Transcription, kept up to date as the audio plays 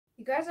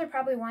You guys are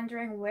probably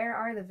wondering, where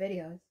are the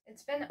videos?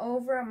 It's been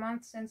over a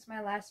month since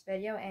my last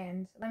video,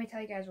 and let me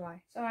tell you guys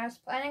why. So I was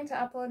planning to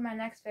upload my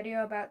next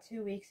video about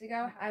 2 weeks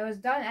ago. I was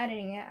done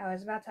editing it, I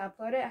was about to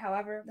upload it.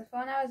 However, the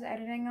phone I was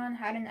editing on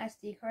had an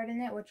SD card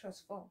in it, which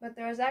was full. But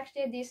there was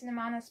actually a decent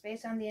amount of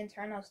space on the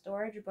internal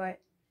storage, but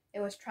it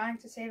was trying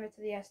to save it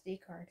to the SD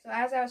card. So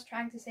as I was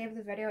trying to save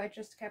the video, it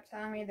just kept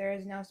telling me there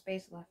is no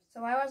space left.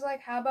 So I was like,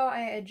 how about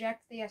I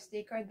eject the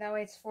SD card, that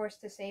way it's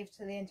forced to save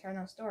to the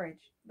internal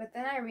storage. But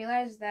then I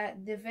realized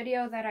that the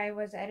video that I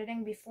was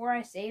editing, before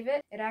I save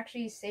it, it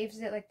actually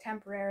saves it like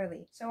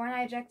temporarily. So when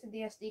I ejected the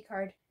SD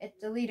card, it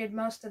deleted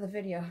most of the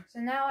video. So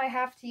now I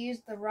have to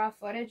use the raw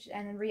footage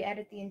and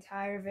re-edit the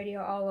entire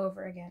video all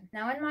over again.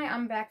 Now in my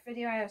I'm back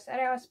video, I said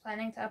I was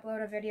planning to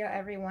upload a video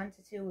every 1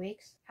 to 2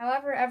 weeks.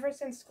 However, ever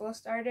since school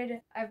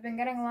started, I've been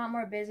getting a lot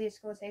more busy.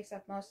 School takes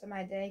up most of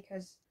my day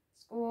because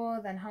school,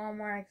 then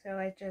homework, so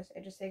it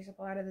just takes up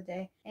a lot of the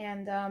day.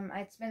 And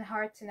it's been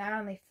hard to not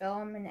only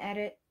film and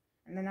edit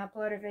and then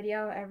upload a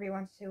video every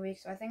 1 to 2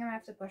 weeks. So I think I'm gonna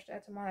have to push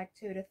that to more like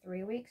 2 to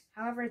 3 weeks.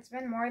 However, it's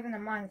been more than a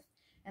month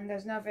and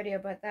there's no video,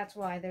 but that's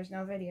why there's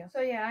no video. So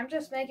yeah, I'm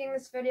just making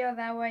this video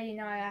that way, you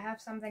know, I have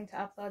something to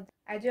upload.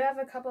 I do have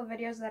a couple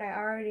videos that I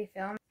already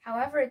filmed.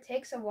 However, it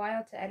takes a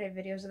while to edit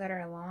videos that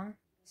are long.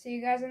 See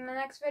you guys in the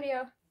next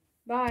video.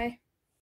 Bye.